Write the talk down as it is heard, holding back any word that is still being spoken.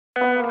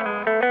Hey,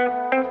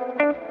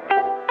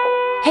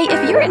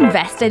 if you're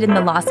invested in the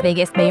Las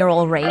Vegas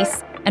mayoral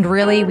race, and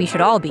really we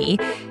should all be,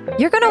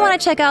 you're going to want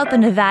to check out the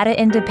Nevada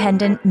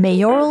Independent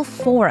Mayoral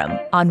Forum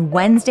on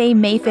Wednesday,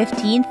 May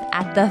 15th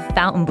at the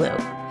Fontainebleau.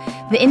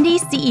 The Indy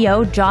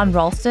CEO, John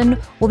Ralston,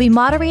 will be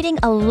moderating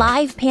a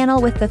live panel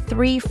with the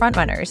three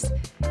frontrunners.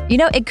 You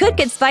know, it could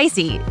get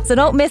spicy, so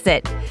don't miss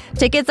it.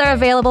 Tickets are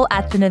available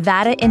at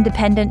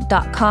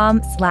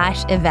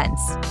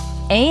thenevadaindependent.com/events.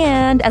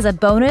 And as a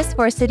bonus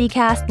for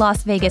CityCast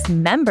Las Vegas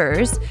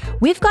members,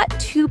 we've got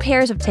 2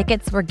 pairs of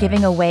tickets we're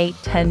giving away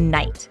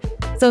tonight.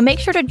 So make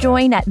sure to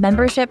join at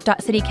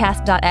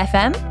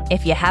membership.citycast.fm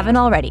if you haven't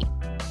already.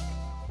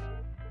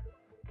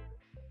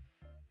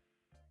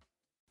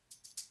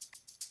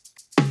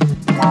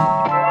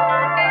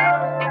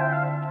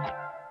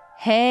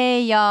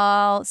 Hey,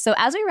 y'all. So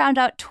as we round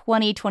out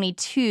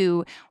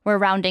 2022, we're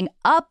rounding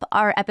up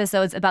our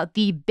episodes about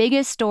the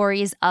biggest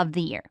stories of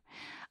the year.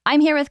 I'm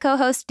here with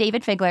co-host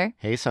David Figler.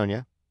 Hey,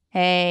 Sonia.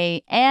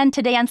 Hey. And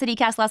today on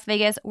CityCast Las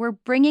Vegas, we're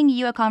bringing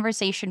you a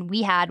conversation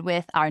we had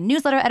with our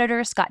newsletter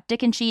editor, Scott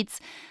Dickensheets,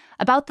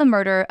 about the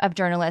murder of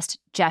journalist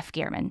Jeff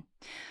German.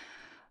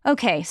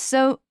 Okay,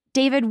 so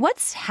David,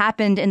 what's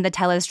happened in the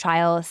Tellez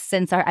trial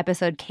since our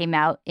episode came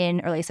out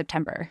in early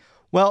September?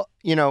 Well,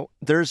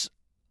 there's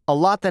a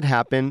lot that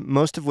happened,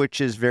 most of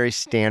which is very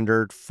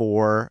standard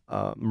for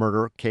a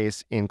murder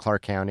case in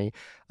Clark County.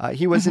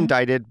 He was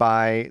indicted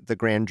by the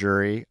grand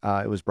jury.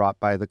 It was brought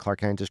by the Clark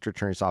County District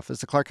Attorney's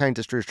Office. The Clark County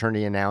District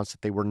Attorney announced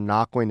that they were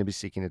not going to be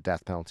seeking a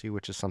death penalty,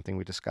 which is something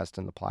we discussed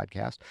in the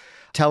podcast.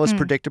 Tellez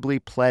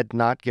predictably pled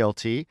not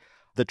guilty.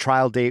 The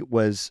trial date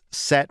was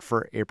set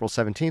for April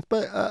 17th,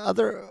 but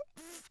other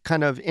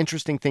kind of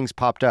interesting things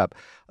popped up.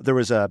 There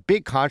was a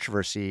big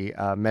controversy.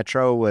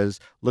 Metro was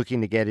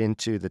looking to get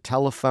into the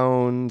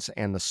telephones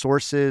and the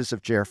sources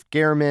of Jeff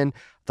German.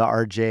 The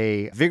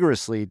RJ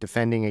vigorously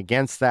defending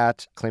against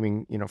that,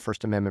 claiming,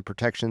 First Amendment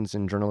protections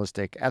and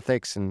journalistic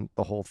ethics and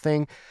the whole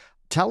thing.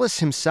 Tellez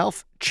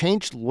himself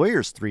changed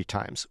lawyers 3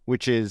 times,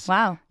 which is,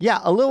 wow,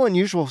 a little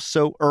unusual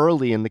so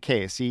early in the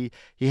case. He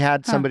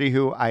had somebody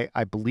who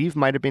I believe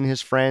might have been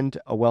his friend,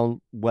 a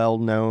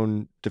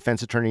well-known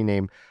defense attorney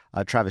named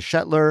Travis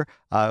Shetler,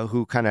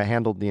 who kind of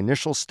handled the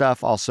initial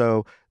stuff.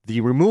 Also,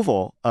 the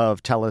removal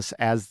of Tellez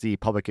as the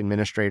public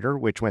administrator,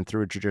 which went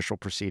through a judicial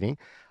proceeding.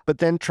 But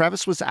then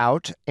Travis was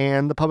out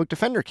and the public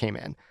defender came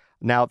in.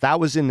 Now, that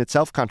was in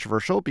itself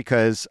controversial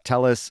because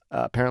Tellez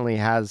apparently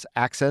has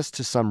access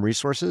to some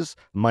resources,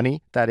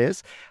 money, that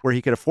is, where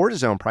he could afford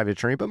his own private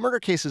attorney. But murder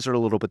cases are a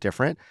little bit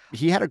different.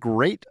 He had a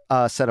great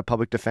set of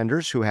public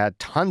defenders who had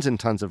tons and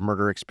tons of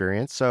murder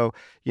experience. So,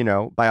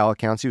 by all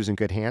accounts, he was in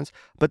good hands.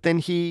 But then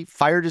he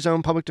fired his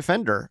own public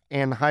defender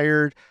and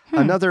hired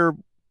another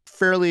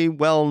fairly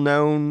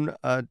well-known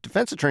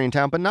defense attorney in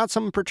town, but not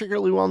someone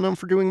particularly well-known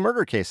for doing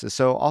murder cases.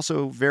 So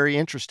also very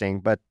interesting.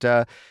 But,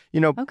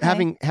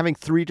 having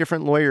 3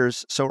 different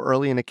lawyers so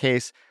early in a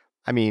case,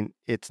 I mean,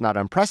 it's not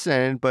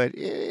unprecedented, but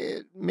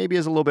it maybe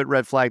is a little bit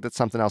red flag that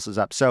something else is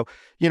up. So,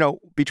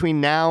 between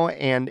now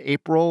and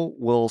April,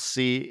 we'll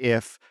see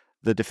if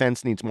the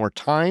defense needs more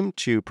time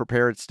to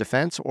prepare its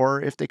defense or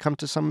if they come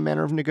to some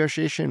manner of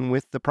negotiation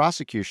with the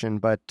prosecution.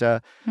 But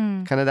kind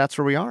of that's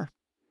where we are.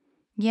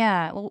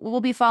 Yeah, we'll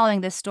be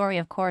following this story,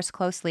 of course,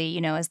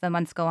 closely, as the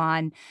months go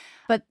on.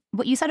 But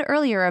what you said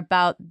earlier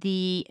about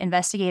the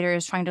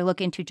investigators trying to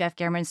look into Jeff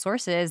German's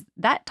sources,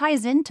 that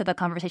ties into the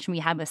conversation we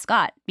had with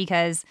Scott,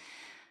 because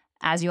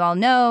as you all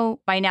know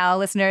by now,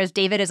 listeners,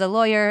 David is a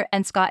lawyer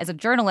and Scott is a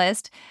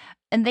journalist,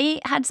 and they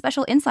had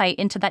special insight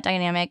into that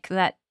dynamic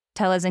that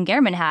Tellez and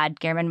German had.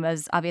 German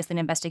was obviously an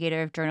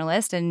investigative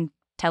journalist and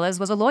Tellez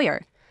was a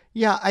lawyer.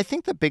 Yeah, I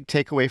think the big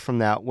takeaway from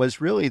that was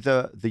really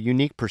the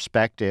unique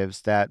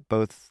perspectives that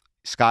both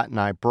Scott and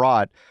I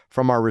brought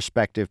from our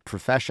respective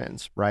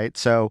professions, right?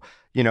 So,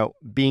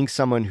 being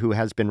someone who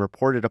has been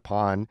reported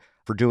upon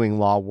for doing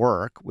law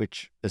work,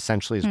 which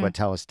essentially is what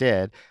Tellez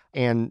did,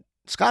 and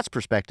Scott's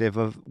perspective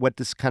of what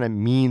this kind of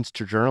means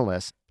to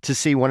journalists to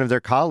see one of their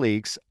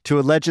colleagues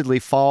to allegedly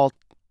fall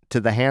to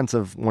the hands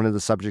of one of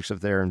the subjects of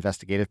their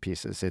investigative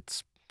pieces.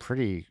 It's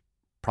pretty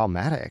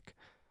problematic.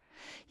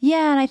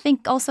 Yeah, and I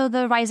think also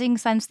the rising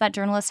sense that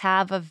journalists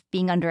have of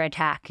being under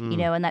attack,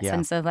 and that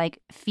sense of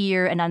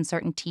fear and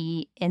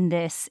uncertainty in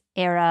this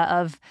era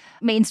of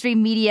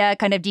mainstream media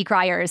kind of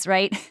decriers,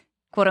 right?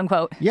 Quote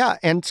unquote. Yeah.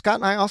 And Scott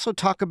and I also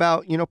talk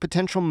about,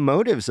 potential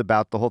motives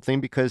about the whole thing,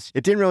 because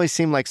it didn't really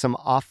seem like some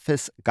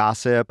office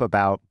gossip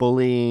about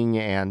bullying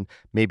and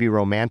maybe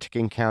romantic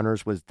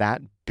encounters was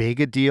that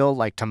big a deal,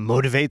 like to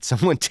motivate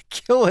someone to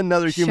kill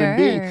another human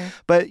being.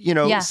 But,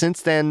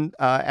 since then,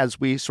 as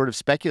we sort of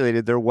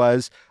speculated, there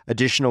was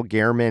additional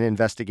German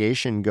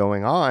investigation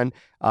going on.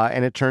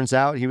 And it turns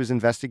out he was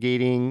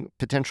investigating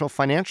potential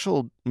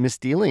financial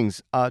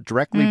misdealings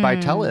directly by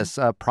Tellez,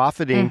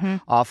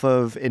 profiting off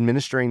of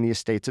administering the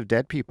estates of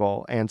dead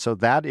people. And so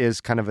that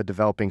is kind of a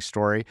developing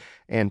story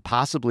and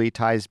possibly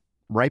ties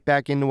right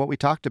back into what we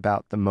talked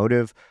about, the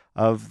motive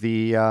of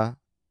the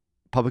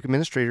public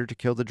administrator to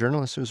kill the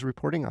journalist who was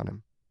reporting on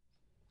him.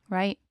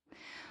 Right.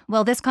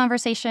 Well, this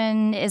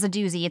conversation is a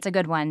doozy. It's a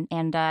good one,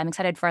 and I'm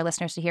excited for our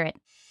listeners to hear it.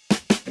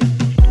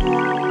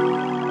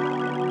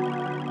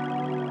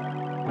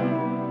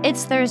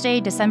 It's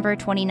Thursday, December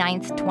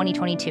 29th,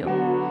 2022.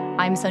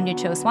 I'm Sonia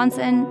Cho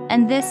Swanson,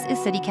 and this is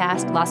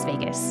CityCast Las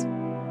Vegas.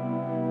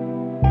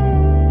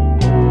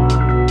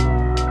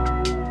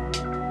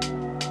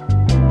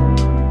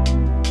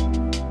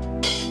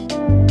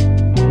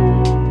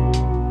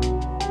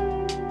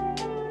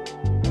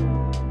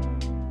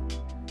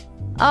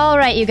 All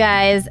right, you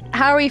guys,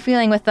 how are we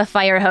feeling with the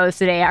fire hose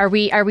today? Are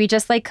we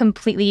just like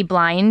completely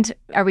blind?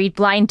 Are we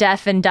blind,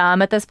 deaf, and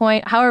dumb at this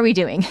point? How are we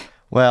doing?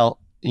 Well,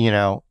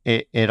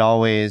 it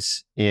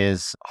always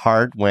is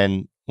hard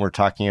when we're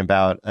talking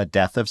about a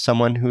death of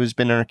someone who's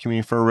been in our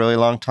community for a really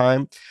long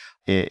time.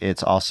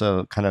 It's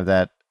also kind of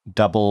that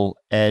double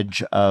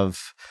edge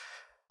of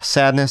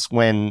sadness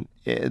when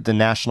the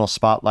national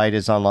spotlight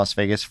is on Las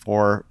Vegas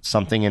for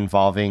something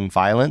involving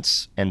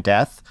violence and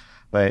death.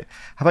 But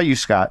how about you,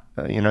 Scott?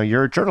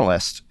 You're a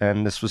journalist,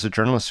 and this was a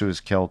journalist who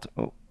was killed.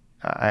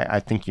 I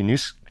think you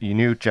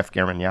knew Jeff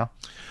German, yeah?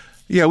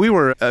 Yeah, we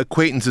were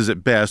acquaintances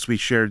at best. We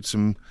shared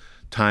some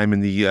time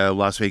in the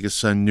Las Vegas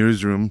Sun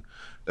newsroom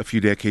a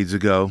few decades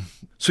ago.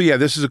 So yeah,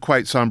 this is a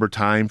quite somber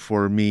time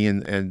for me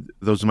and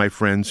those of my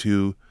friends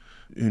who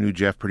knew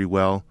Jeff pretty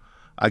well.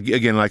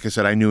 Again, like I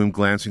said, I knew him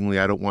glancingly.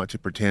 I don't want to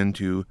pretend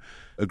to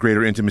a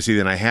greater intimacy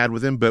than I had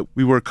with him, but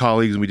we were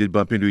colleagues and we did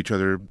bump into each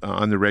other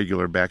on the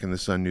regular back in the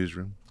Sun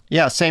newsroom.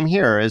 Yeah, same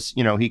here. As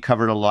he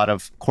covered a lot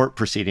of court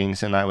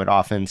proceedings, and I would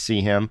often see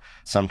him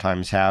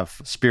sometimes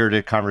have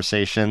spirited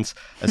conversations,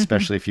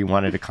 especially if he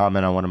wanted to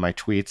comment on one of my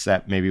tweets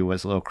that maybe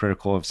was a little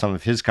critical of some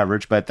of his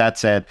coverage. But that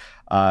said,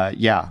 I'm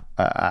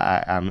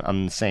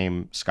the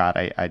same, Scott.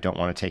 I don't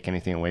want to take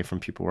anything away from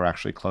people who are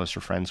actually close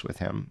or friends with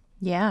him.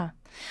 Yeah.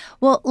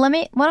 Well,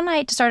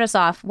 to start us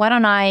off, why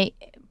don't I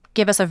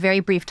give us a very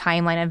brief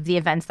timeline of the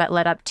events that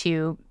led up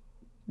to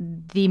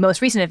the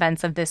most recent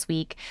events of this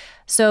week.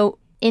 So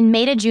in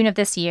May to June of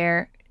this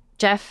year,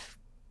 Jeff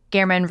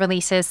German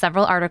releases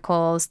several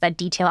articles that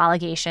detail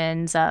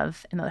allegations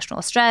of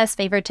emotional stress,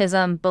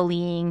 favoritism,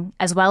 bullying,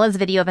 as well as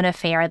video of an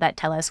affair that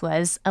Tellez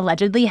was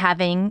allegedly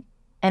having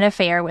an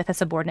affair with a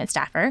subordinate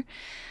staffer.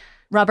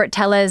 Robert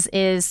Tellez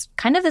is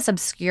kind of this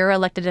obscure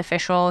elected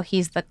official.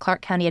 He's the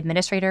Clark County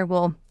administrator.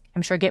 We'll,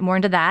 I'm sure, get more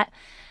into that.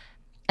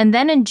 And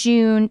then in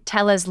June,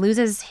 Tellez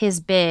loses his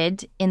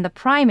bid in the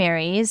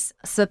primaries,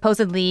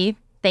 supposedly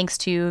thanks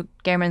to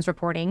German's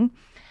reporting.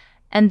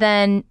 And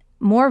then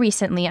more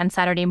recently, on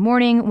Saturday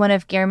morning, one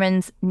of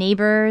German's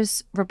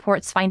neighbors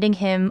reports finding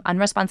him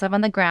unresponsive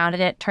on the ground,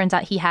 and it turns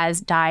out he has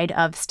died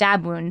of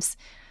stab wounds.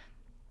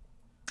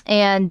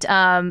 And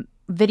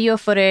video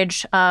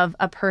footage of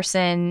a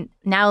person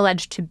now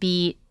alleged to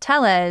be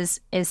Tellez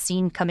is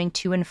seen coming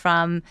to and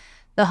from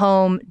the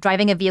home,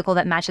 driving a vehicle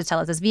that matches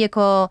Tellez's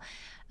vehicle.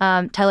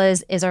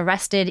 Tellez is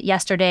arrested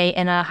yesterday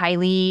in a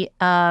highly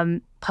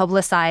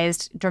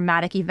publicized,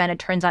 dramatic event. It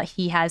turns out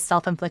he has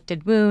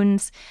self-inflicted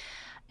wounds,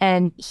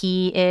 and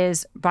he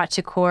is brought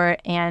to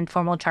court, and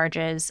formal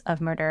charges of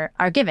murder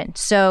are given.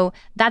 So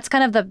that's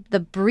kind of the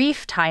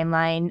brief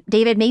timeline.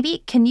 David,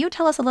 maybe can you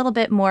tell us a little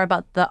bit more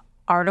about the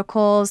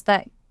articles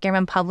that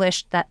German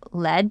published that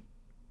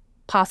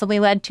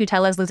possibly led to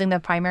Tellez losing the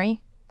primary?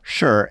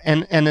 Sure.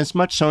 And as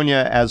much,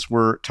 Sonia, as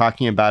we're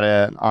talking about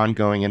an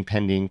ongoing and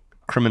pending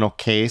criminal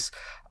case,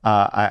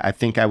 I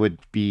think I would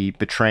be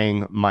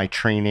betraying my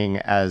training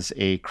as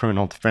a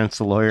criminal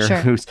defense lawyer Sure.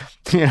 who's,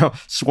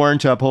 sworn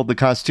to uphold the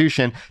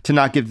Constitution to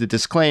not give the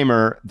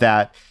disclaimer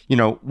that,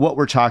 what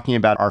we're talking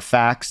about are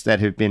facts that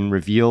have been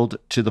revealed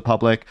to the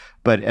public.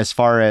 But as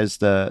far as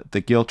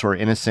the guilt or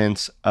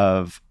innocence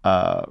of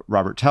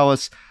Robert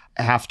Tellez,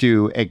 have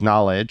to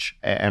acknowledge,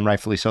 and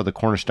rightfully so, the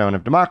cornerstone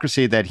of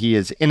democracy, that he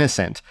is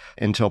innocent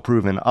until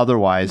proven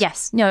otherwise.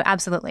 Yes, no,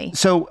 absolutely.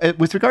 So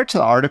with regard to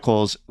the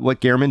articles,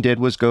 what German did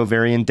was go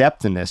very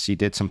in-depth in this. He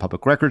did some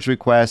public records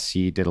requests.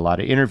 He did a lot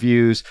of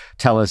interviews.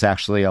 Tellez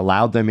actually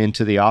allowed them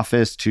into the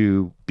office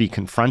to be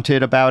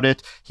confronted about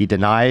it. He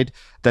denied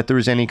that there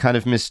was any kind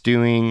of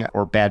misdoing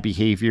or bad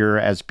behavior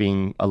as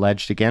being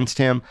alleged against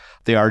him.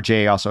 The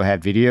RJ also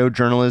had video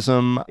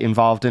journalism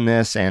involved in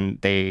this, and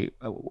they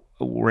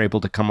were able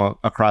to come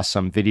across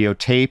some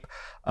videotape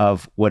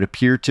of what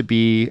appeared to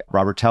be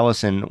Robert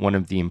Tellez and one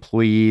of the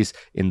employees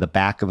in the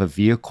back of a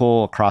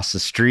vehicle across the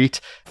street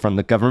from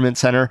the government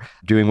center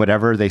doing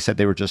whatever. They said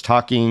they were just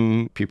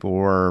talking. People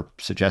were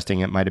suggesting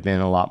it might have been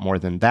a lot more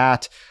than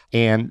that.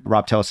 And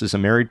Rob Tellez is a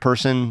married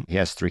person. He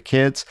has 3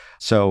 kids.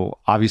 So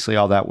obviously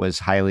all that was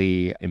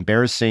highly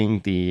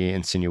embarrassing. The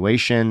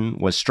insinuation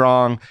was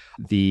strong.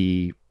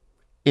 The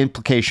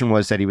implication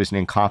was that he was an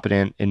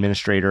incompetent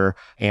administrator,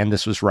 and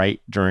this was right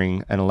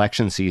during an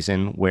election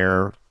season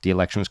where the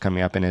election was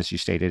coming up, and as you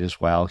stated as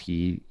well,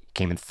 he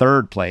came in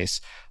 3rd place,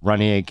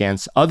 running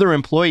against other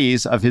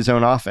employees of his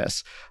own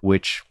office,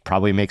 which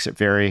probably makes it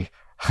very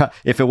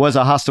if it was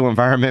a hostile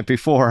environment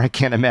before, I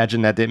can't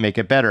imagine that didn't make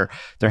it better.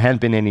 There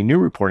hadn't been any new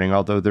reporting,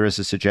 although there is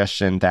a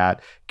suggestion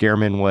that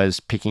Gehrman was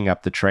picking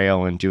up the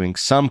trail and doing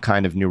some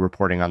kind of new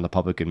reporting on the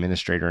public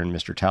administrator and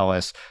Mr.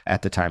 Telles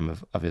at the time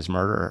of his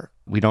murder.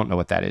 We don't know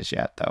what that is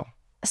yet, though.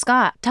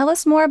 Scott, tell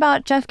us more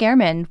about Jeff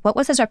Gehrman. What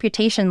was his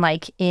reputation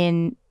like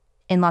in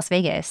Las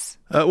Vegas?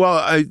 Well,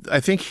 I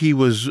think he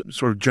was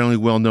sort of generally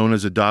well known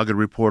as a dogged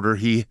reporter.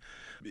 He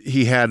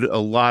had a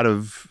lot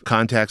of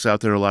contacts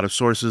out there, a lot of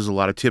sources, a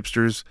lot of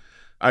tipsters.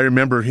 I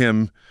remember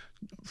him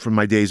from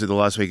my days at the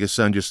Las Vegas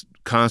Sun just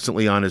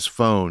constantly on his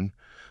phone.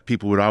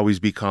 People would always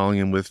be calling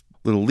him with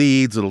little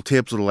leads, little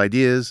tips, little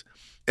ideas.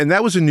 And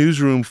that was a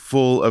newsroom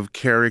full of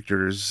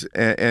characters.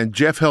 And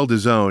Jeff held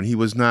his own. He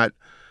was not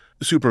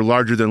super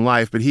larger than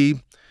life, but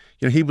he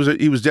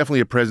was definitely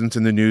a presence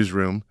in the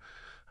newsroom.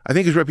 I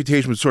think his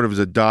reputation was sort of as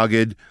a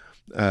dogged,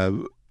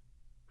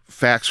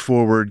 facts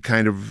forward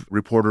kind of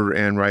reporter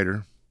and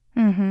writer.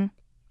 Mm-hmm.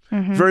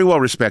 Mm-hmm. Very well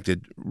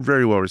respected.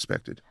 Very well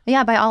respected.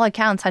 Yeah, by all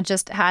accounts, had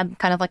just had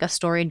kind of like a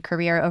storied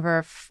career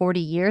over 40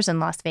 years in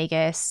Las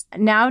Vegas.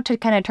 Now to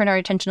kind of turn our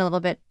attention a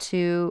little bit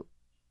to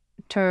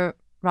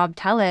Rob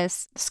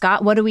Telles.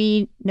 Scott, what do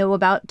we know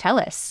about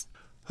Telles?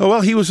 Oh,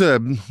 well,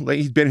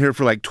 he'd been here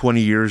for like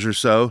 20 years or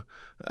so.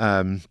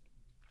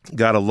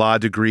 Got a law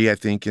degree, I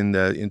think, in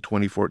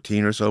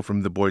 2014 or so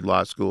from the Boyd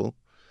Law School.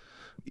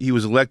 He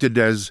was elected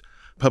as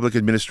public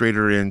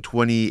administrator in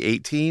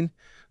 2018.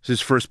 It's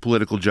his first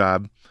political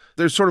job.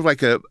 There's sort of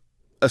like a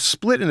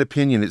split in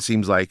opinion, it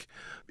seems like.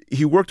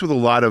 He worked with a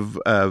lot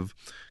of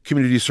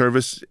community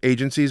service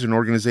agencies and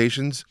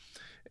organizations,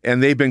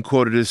 and they've been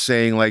quoted as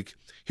saying, like,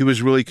 he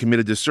was really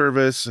committed to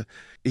service.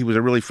 He was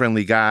a really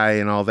friendly guy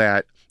and all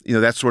that.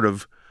 That sort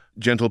of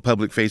gentle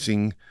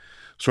public-facing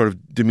sort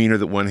of demeanor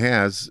that one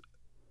has.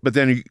 But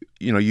then,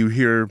 you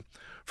hear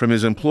from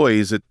his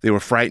employees that they were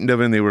frightened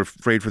of him. They were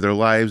afraid for their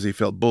lives. They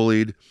felt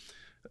bullied.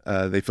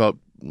 They felt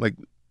like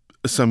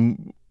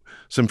some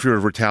fear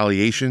of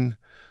retaliation.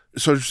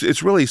 So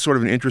it's really sort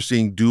of an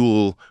interesting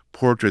dual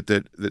portrait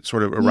that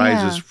sort of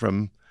arises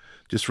from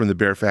the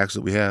bare facts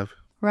that we have.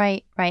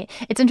 Right.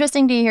 It's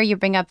interesting to hear you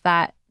bring up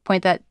that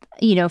point that,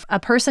 a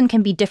person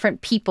can be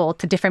different people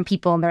to different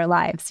people in their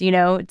lives.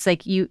 It's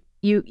like you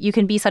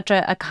can be such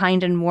a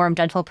kind and warm,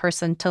 gentle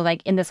person to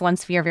like in this one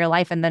sphere of your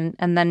life and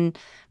then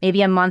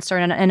maybe a monster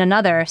in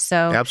another. So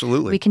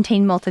absolutely, we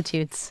contain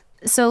multitudes.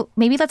 So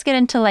maybe let's get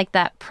into like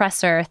that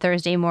presser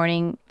Thursday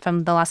morning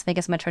from the Las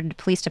Vegas Metro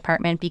Police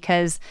Department,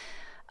 because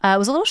it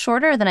was a little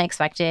shorter than I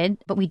expected,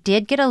 but we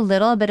did get a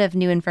little bit of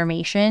new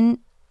information.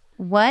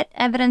 What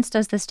evidence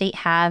does the state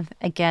have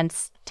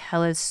against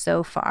Telles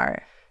so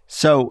far?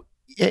 So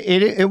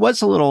it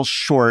was a little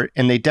short,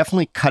 and they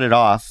definitely cut it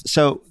off.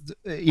 So,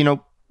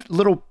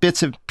 little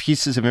bits and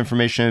pieces of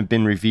information have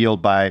been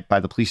revealed by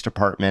the police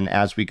department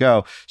as we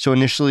go. So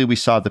initially, we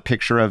saw the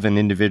picture of an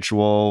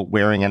individual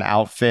wearing an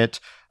outfit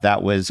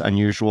that was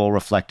unusual,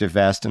 reflective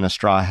vest and a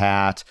straw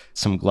hat,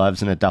 some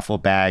gloves and a duffel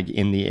bag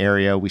in the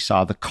area. We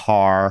saw the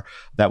car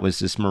that was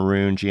this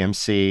maroon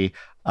GMC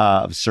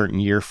of a certain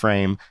year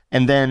frame.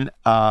 And then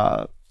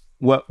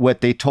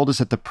what they told us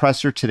at the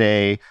presser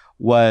today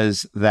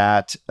was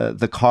that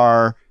the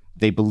car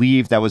they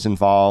believe that was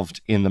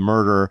involved in the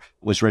murder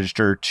was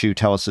registered to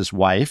Telles's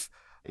wife.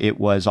 It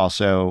was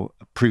also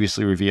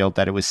previously revealed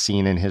that it was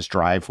seen in his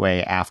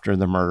driveway after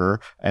the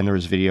murder, and there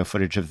was video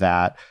footage of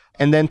that.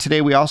 And then today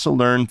we also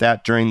learned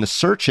that during the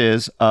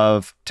searches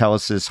of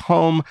Telles's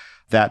home,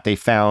 that they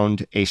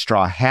found a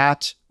straw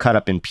hat cut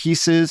up in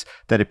pieces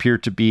that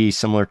appeared to be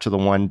similar to the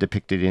one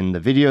depicted in the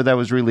video that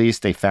was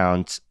released. They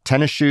found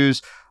tennis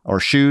shoes or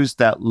shoes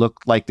that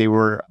looked like they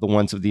were the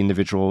ones of the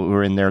individual who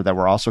were in there that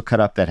were also cut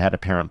up that had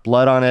apparent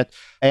blood on it.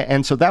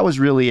 And so that was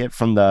really it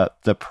from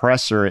the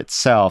presser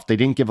itself. They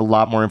didn't give a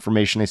lot more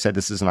information. They said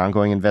this is an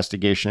ongoing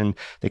investigation.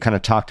 They kind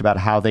of talked about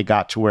how they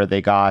got to where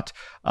they got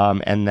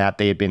and that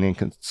they had been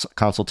in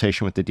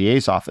consultation with the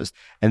DA's office.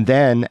 And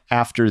then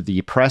after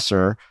the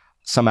presser,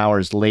 some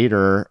hours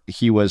later,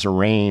 he was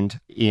arraigned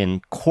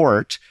in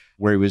court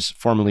where he was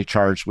formally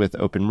charged with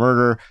open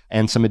murder.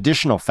 And some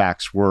additional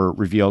facts were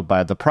revealed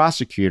by the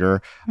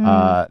prosecutor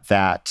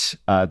that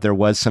there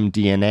was some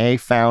DNA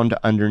found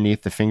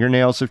underneath the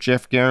fingernails of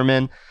Jeff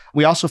Gehrman.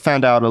 We also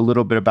found out a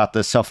little bit about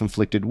the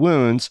self-inflicted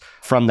wounds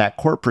from that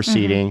court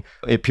proceeding.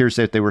 It appears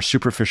that they were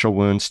superficial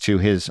wounds to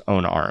his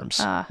own arms.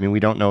 I mean,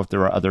 we don't know if there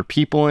were other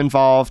people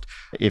involved,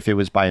 if it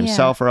was by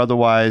himself or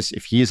otherwise,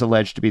 if he is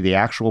alleged to be the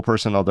actual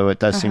person, although it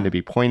does seem to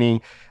be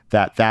pointing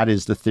that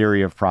is the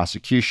theory of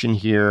prosecution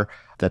here,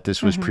 that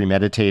this was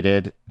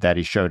premeditated, that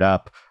he showed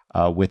up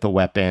with a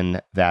weapon,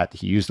 that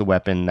he used the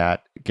weapon,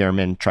 that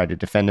Gehrman tried to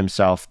defend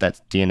himself, that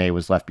DNA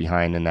was left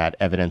behind, and that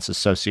evidence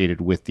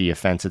associated with the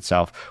offense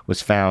itself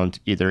was found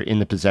either in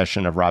the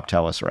possession of Rob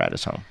Telles or at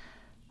his home.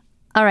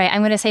 All right, I'm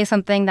going to say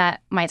something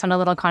that might sound a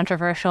little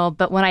controversial,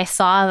 but when I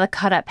saw the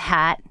cut-up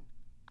hat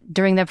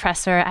during the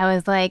presser, I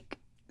was like,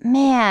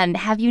 man,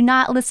 have you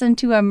not listened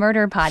to a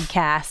murder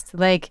podcast?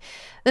 Like,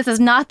 this is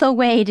not the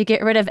way to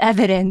get rid of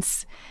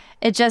evidence.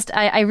 It just,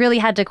 I really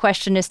had to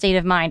question his state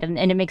of mind, and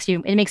it makes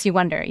you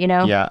wonder, you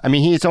know? Yeah. I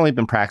mean, he's only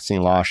been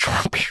practicing law a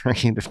short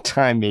period of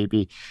time,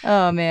 maybe.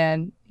 Oh,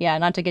 man. Yeah,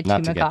 not to get too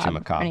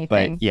macabre or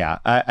anything. But yeah,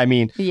 I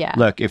mean,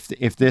 look,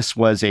 if this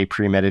was a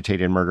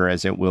premeditated murder,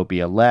 as it will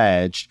be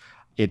alleged,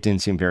 it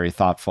didn't seem very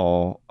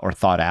thoughtful or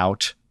thought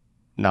out.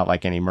 Not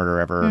like any murder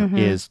ever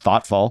is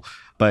thoughtful.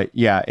 But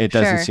yeah, it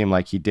doesn't seem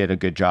like he did a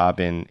good job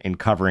in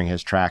covering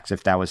his tracks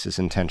if that was his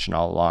intention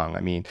all along.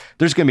 I mean,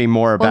 there's going to be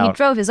more about... Well, he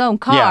drove his own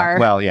car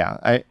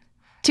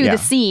to the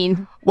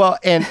scene. Well,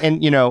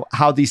 and you know,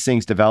 how these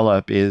things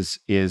develop is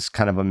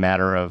kind of a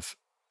matter of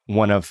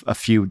one of a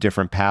few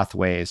different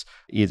pathways,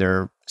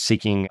 either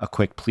seeking a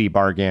quick plea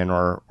bargain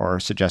or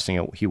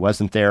suggesting he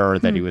wasn't there, or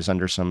that he was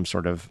under some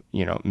sort of,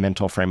 you know,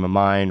 mental frame of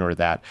mind, or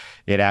that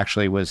it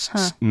actually was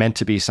meant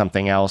to be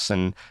something else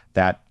and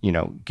that, you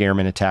know,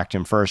 Gehrman attacked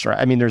him first. Or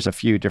I mean, there's a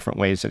few different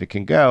ways that it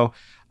can go,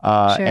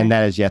 and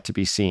that is yet to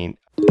be seen.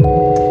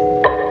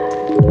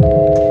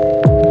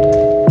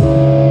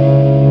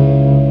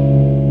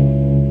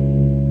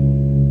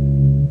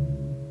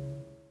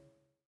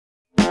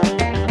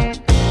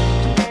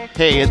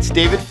 Hey, it's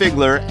David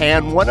Figler,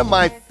 and one of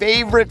my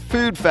favorite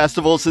food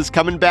festivals is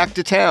coming back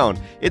to town.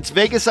 It's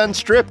Vegas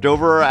Unstripped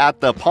over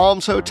at the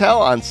Palms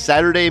Hotel on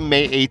Saturday,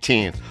 May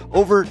 18th.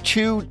 Over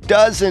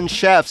 24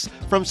 chefs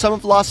from some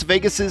of Las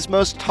Vegas's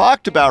most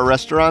talked about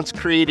restaurants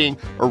creating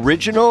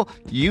original,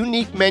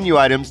 unique menu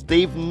items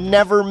they've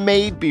never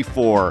made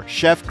before.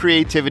 Chef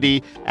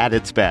creativity at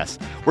its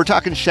best. We're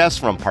talking chefs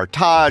from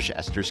Partage,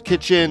 Esther's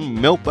Kitchen,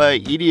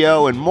 Milpa,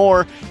 EDO, and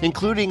more,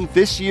 including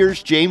this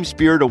year's James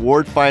Beard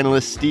Award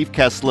finalist Steve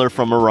Kessler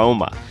from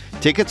Aroma.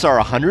 Tickets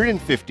are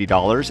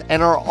 $150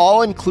 and are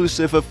all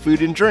inclusive of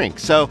food and drink,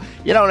 so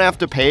you don't have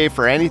to pay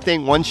for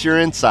anything once you're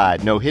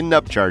inside. No hidden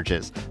up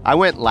charges. I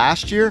went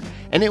last year,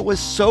 and it was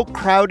so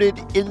crowded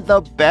in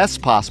the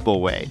best possible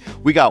way.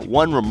 We got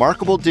one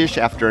remarkable dish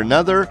after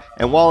another,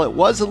 and while it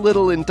was a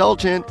little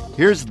indulgent,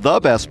 here's the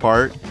best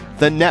part.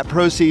 The net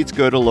proceeds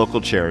go to local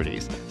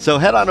charities. So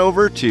head on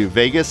over to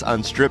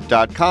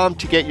vegasunstrip.com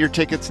to get your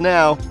tickets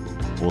now.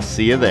 We'll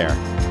see you there.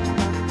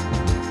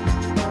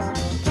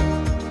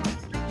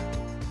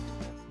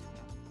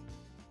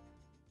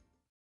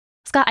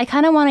 Scott, I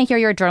kind of want to hear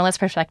your journalist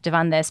perspective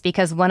on this,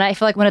 because I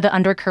feel like one of the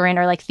undercurrent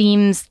or like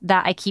themes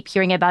that I keep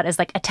hearing about is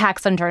like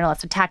attacks on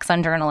journalists.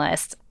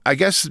 I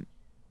guess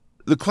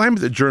the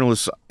climate that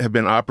journalists have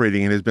been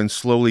operating in has been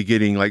slowly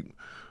getting like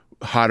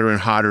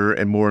hotter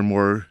and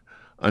more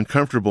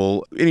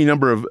uncomfortable. Any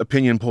number of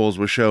opinion polls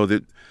will show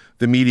that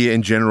the media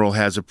in general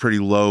has a pretty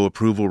low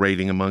approval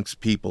rating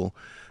amongst people.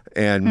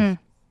 And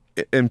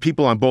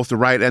people on both the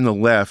right and the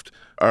left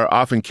are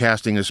often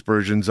casting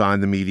aspersions on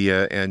the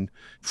media, and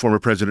former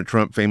President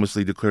Trump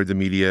famously declared the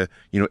media,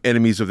 you know,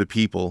 enemies of the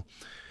people.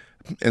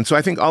 And so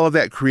I think all of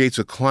that creates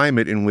a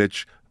climate in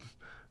which,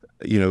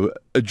 you know,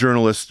 a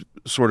journalist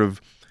sort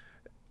of,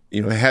 you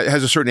know,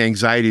 has a certain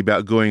anxiety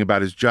about going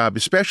about his job,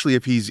 especially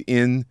if he's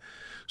in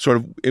sort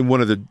of in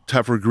one of the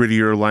tougher,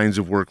 grittier lines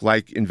of work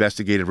like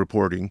investigative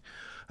reporting.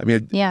 I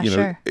mean,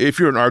 if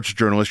you're an arts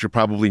journalist, you're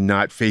probably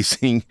not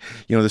facing,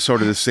 you know,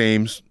 the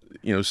same,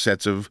 you know,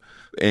 sets of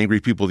angry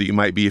people that you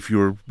might be if you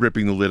were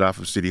ripping the lid off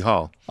of City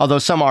Hall. Although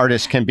some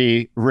artists can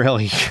be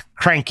really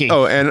cranky.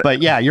 Oh,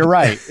 but yeah, you're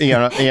right.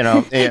 Yeah, I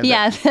was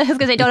going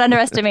to say, don't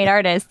underestimate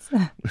artists.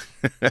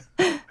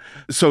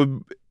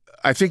 So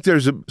I think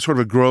there's a sort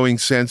of a growing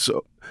sense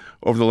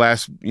over the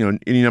last, you know,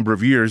 any number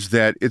of years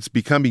that it's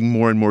becoming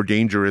more and more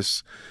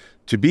dangerous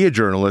to be a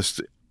journalist,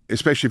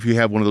 especially if you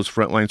have one of those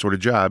frontline sort of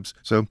jobs.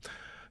 So,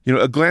 you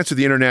know, a glance at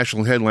the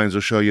international headlines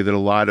will show you that a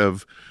lot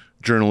of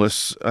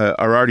journalists are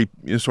already,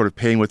 you know, sort of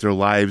paying with their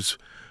lives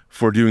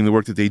for doing the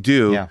work that they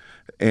do. Yeah.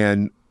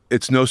 And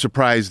it's no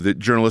surprise that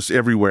journalists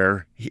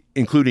everywhere,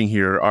 including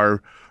here,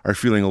 are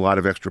feeling a lot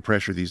of extra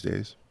pressure these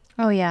days.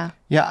 Oh, yeah.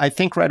 Yeah, I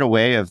think right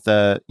away of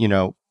the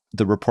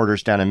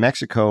reporters down in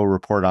Mexico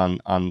report on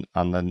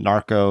the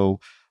narco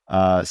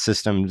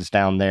systems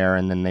down there,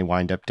 and then they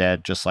wind up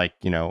dead, just like,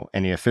 you know,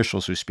 any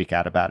officials who speak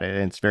out about it.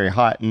 And it's very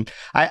hot. And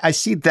I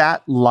see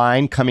that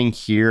line coming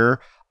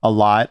here a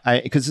lot,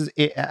 because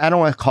I don't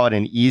want to call it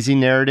an easy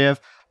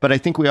narrative, but I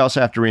think we also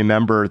have to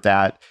remember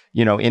that,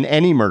 you know, in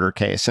any murder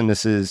case, and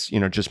this is, you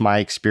know, just my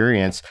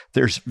experience,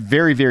 there's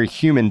very, very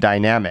human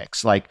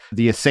dynamics, like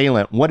the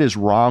assailant. What is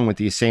wrong with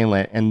the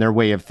assailant and their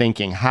way of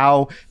thinking?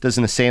 How does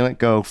an assailant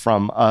go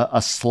from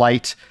a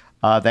slight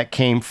that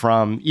came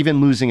from even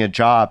losing a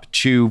job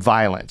to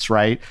violence,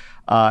 right?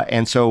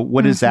 And so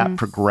what is that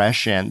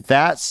progression?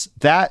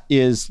 That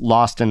is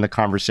lost in the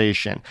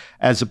conversation,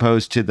 as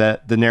opposed to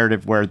the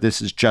narrative where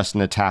this is just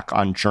an attack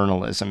on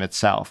journalism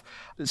itself.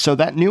 So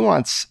that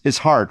nuance is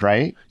hard,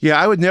 right?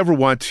 Yeah, I would never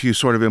want to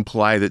sort of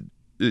imply that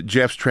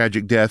Jeff's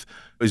tragic death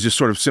is just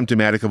sort of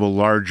symptomatic of a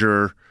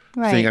larger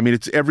thing. I mean,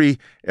 it's every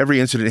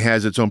incident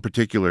has its own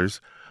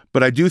particulars,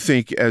 but I do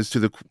think as to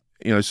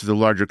the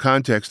larger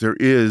context, there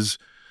is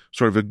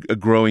sort of a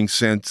growing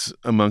sense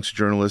amongst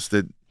journalists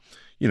that,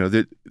 you know,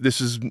 that this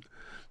is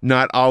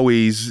not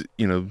always,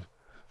 you know,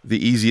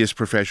 the easiest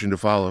profession to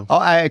follow. Oh,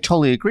 I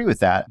totally agree with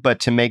that. But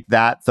to make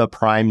that the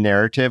prime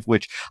narrative,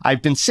 which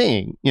I've been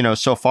seeing,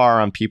 so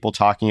far on people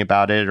talking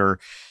about it, or,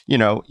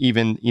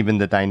 even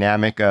the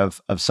dynamic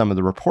of some of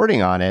the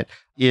reporting on it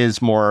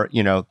is more,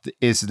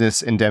 is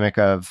this endemic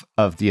of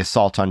the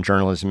assault on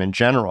journalism in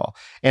general.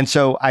 And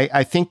so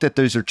I think that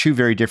those are two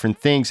very different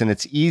things, and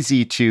it's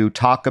easy to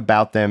talk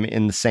about them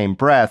in the same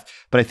breath.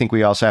 But I think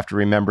we also have to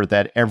remember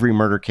that every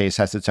murder case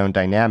has its own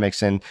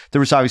dynamics. And there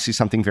was obviously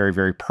something very,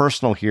 very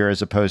personal here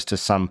as opposed to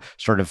some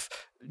sort of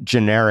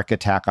generic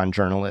attack on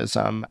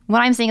journalism.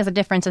 What I'm seeing as a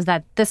difference is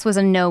that this was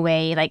in no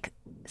way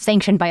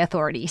sanctioned by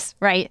authorities,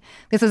 right?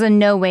 This was in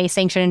no way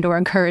sanctioned or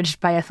encouraged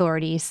by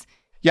authorities.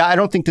 Yeah, I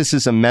don't think this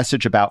is a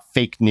message about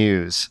fake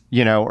news,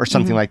 or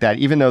something like that,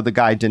 even though the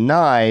guy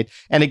denied.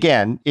 And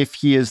again, if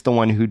he is the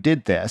one who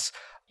did this,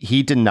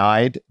 he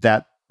denied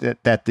that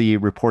the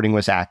reporting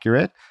was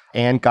accurate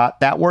and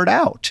got that word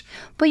out.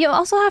 But you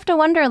also have to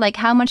wonder,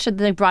 how much of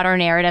the broader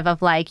narrative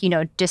of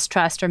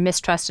distrust or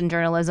mistrust in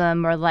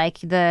journalism, or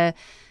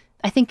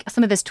I think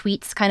some of his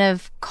tweets kind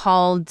of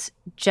called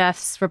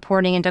Jeff's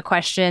reporting into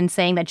question,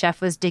 saying that Jeff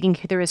was digging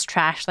through his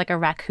trash like a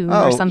raccoon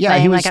or something. Yeah,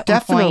 he was at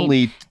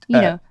definitely,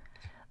 one point,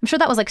 I'm sure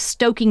that was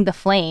stoking the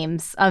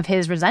flames of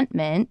his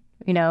resentment,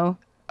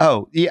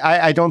 Oh, yeah,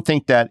 I don't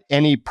think that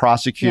any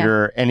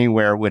prosecutor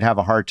anywhere would have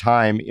a hard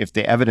time if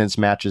the evidence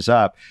matches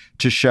up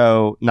to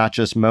show not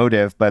just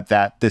motive, but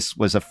that this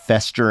was a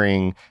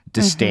festering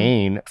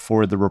disdain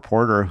for the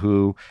reporter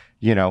who,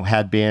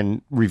 had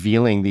been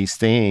revealing these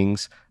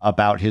things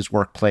about his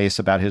workplace,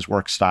 about his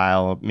work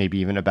style, maybe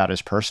even about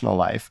his personal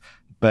life.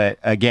 But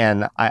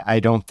again, I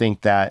don't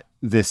think that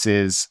this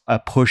is a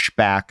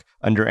pushback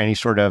under any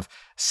sort of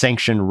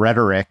sanctioned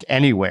rhetoric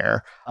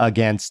anywhere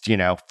against,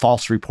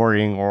 false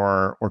reporting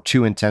or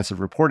too intensive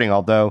reporting.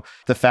 Although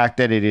the fact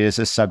that it is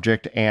a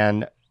subject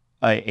and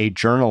a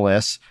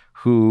journalist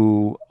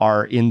who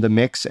are in the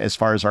mix as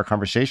far as our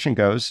conversation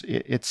goes,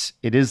 it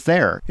is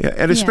there. Yeah,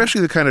 and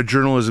especially the kind of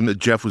journalism that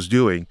Jeff was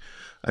doing.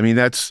 I mean,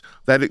 that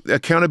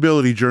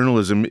accountability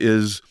journalism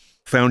is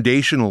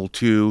foundational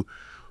to,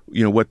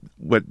 what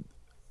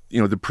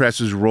the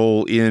press's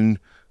role in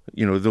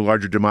the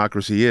larger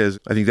democracy is.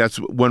 I think that's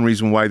one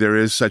reason why there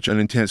is such an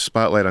intense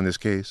spotlight on this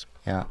case.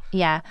 Yeah.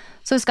 Yeah.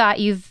 So, Scott,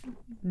 you've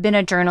been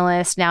a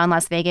journalist now in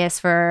Las Vegas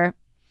for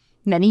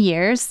many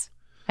years.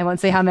 I won't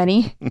say how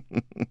many.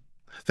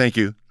 Thank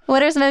you.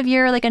 What are some of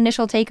your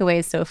initial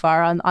takeaways so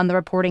far on the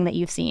reporting that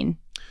you've seen?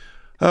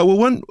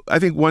 I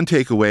think one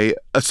takeaway,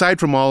 aside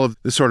from all of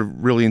the sort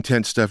of really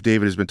intense stuff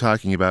David has been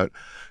talking about,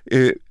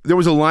 there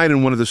was a line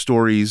in one of the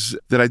stories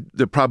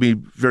that probably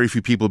very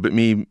few people but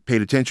me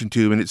paid attention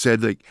to, and it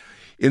said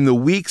in the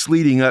weeks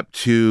leading up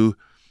to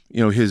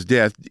his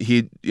death,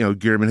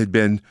 Gehrman had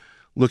been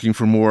looking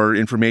for more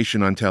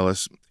information on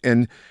Tellus,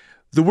 and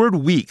the word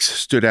weeks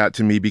stood out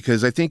to me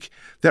because I think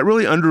that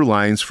really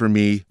underlines for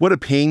me what a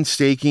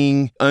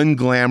painstaking,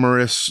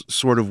 unglamorous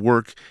sort of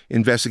work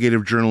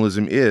investigative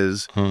journalism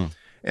is,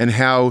 and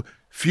how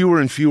fewer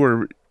and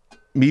fewer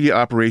media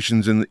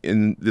operations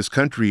in this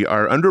country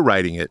are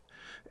underwriting it.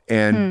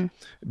 And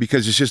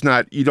because it's just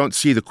not, you don't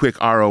see the quick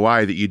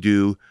ROI that you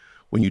do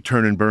when you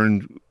turn and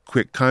burn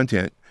quick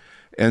content.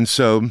 And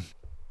so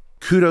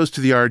kudos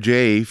to the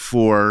RJ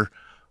for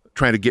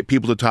trying to get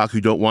people to talk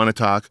who don't want to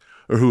talk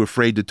or who are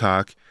afraid to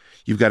talk.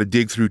 You've got to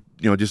dig through,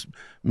 just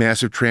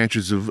massive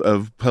tranches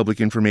of public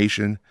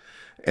information.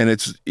 And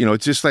it's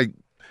just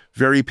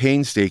very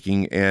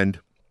painstaking. And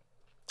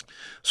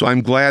so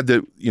I'm glad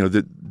that,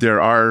 that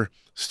there are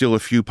still a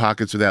few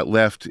pockets of that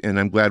left, and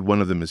I'm glad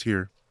one of them is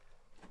here.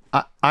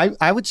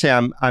 I would say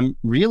I'm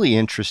really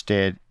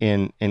interested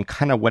in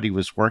kind of what he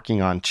was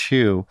working on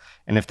too,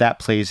 and if that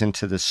plays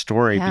into the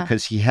story,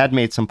 because he had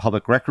made some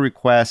public record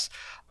requests.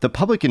 The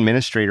public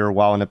administrator,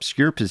 while an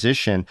obscure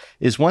position,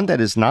 is one that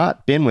has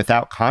not been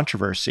without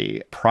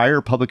controversy. Prior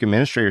public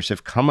administrators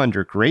have come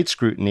under great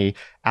scrutiny,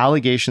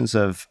 allegations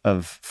of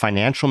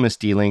financial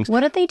misdealings. What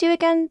did they do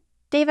again,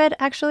 David,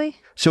 actually?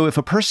 So if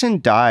a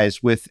person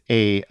dies with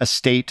a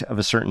estate of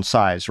a certain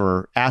size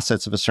or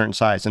assets of a certain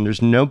size, and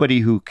there's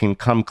nobody who can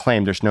come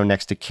claim, there's no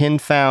next of kin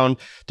found,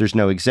 there's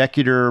no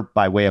executor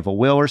by way of a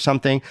will or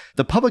something,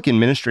 the public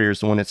administrator is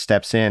the one that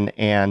steps in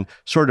and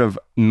sort of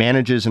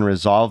manages and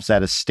resolves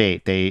that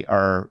estate. They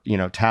are,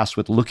 tasked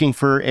with looking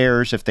for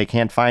heirs if they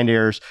can't find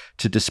heirs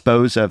to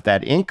dispose of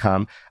that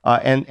income,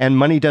 and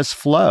money does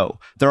flow.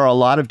 There are a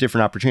lot of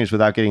different opportunities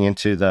without getting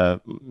into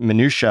the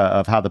minutia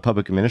of how the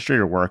public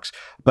administrator works.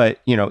 But,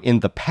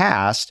 in the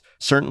past,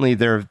 certainly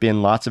there have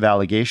been lots of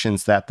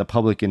allegations that the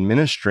public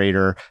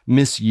administrator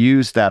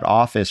misused that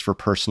office for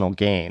personal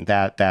gain.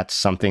 That's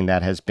something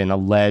that has been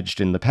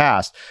alleged in the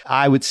past.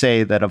 I would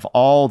say that of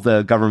all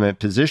the government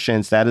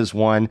positions, that is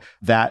one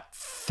that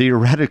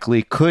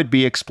theoretically could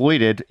be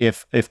exploited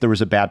if there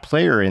was a bad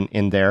player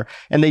in there.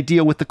 And they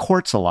deal with the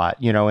courts a lot,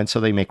 and so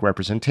they make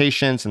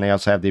representations, and they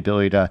also have the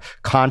ability to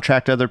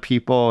contract other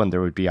people, and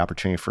there would be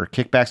opportunity for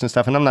kickbacks and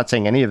stuff. And I'm not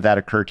saying any of that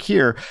occurred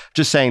here,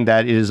 just saying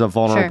that it is a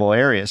vulnerable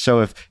area.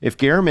 So if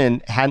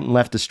Gehrman hadn't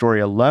left the story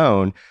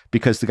alone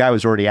because the guy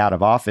was already out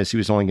of office, he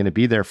was only going to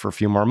be there for a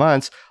few more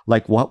months,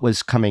 like what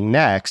was coming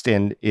next?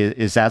 And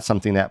is that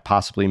something that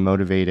possibly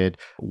motivated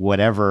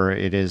whatever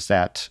it is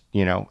that,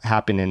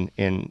 happened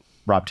in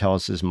Rob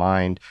Tellis's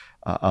mind,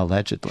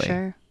 allegedly.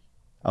 Sure.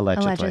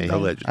 Allegedly.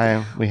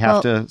 We have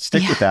Well, to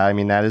stick with that. I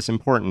mean, that is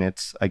important.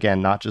 It's,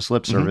 again, not just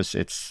lip service.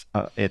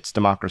 It's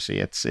democracy.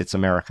 It's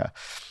America.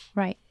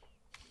 Right.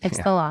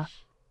 It's the law.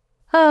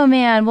 Oh,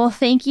 man. Well,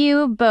 thank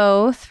you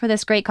both for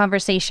this great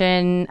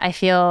conversation. I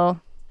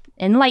feel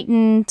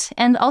enlightened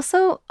and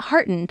also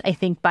heartened, I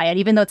think, by it,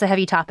 even though it's a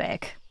heavy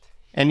topic.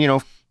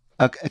 And,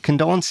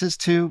 condolences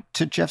to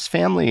Jeff's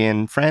family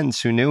and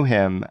friends who knew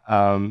him,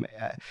 and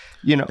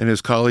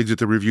his colleagues at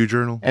the Review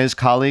Journal. And his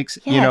colleagues,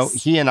 Yes.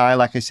 He and I,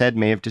 like I said,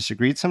 may have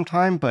disagreed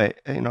sometime, but,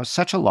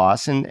 such a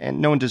loss,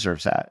 and no one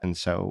deserves that. And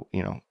so,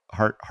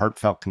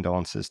 heartfelt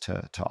condolences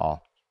to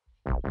all.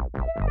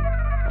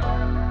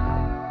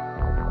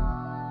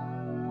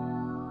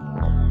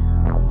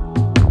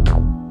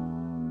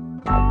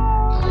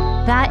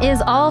 That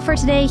is all for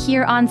today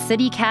here on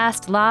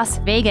CityCast Las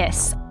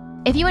Vegas.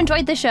 If you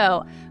enjoyed the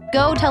show,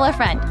 go tell a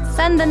friend,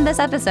 send them this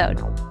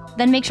episode.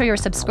 Then make sure you're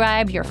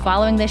subscribed, you're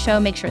following the show,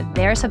 make sure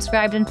they're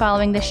subscribed and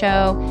following the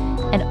show,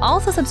 and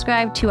also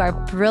subscribe to our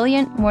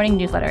brilliant morning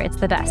newsletter. It's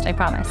the best, I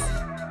promise.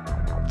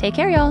 Take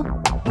care, y'all.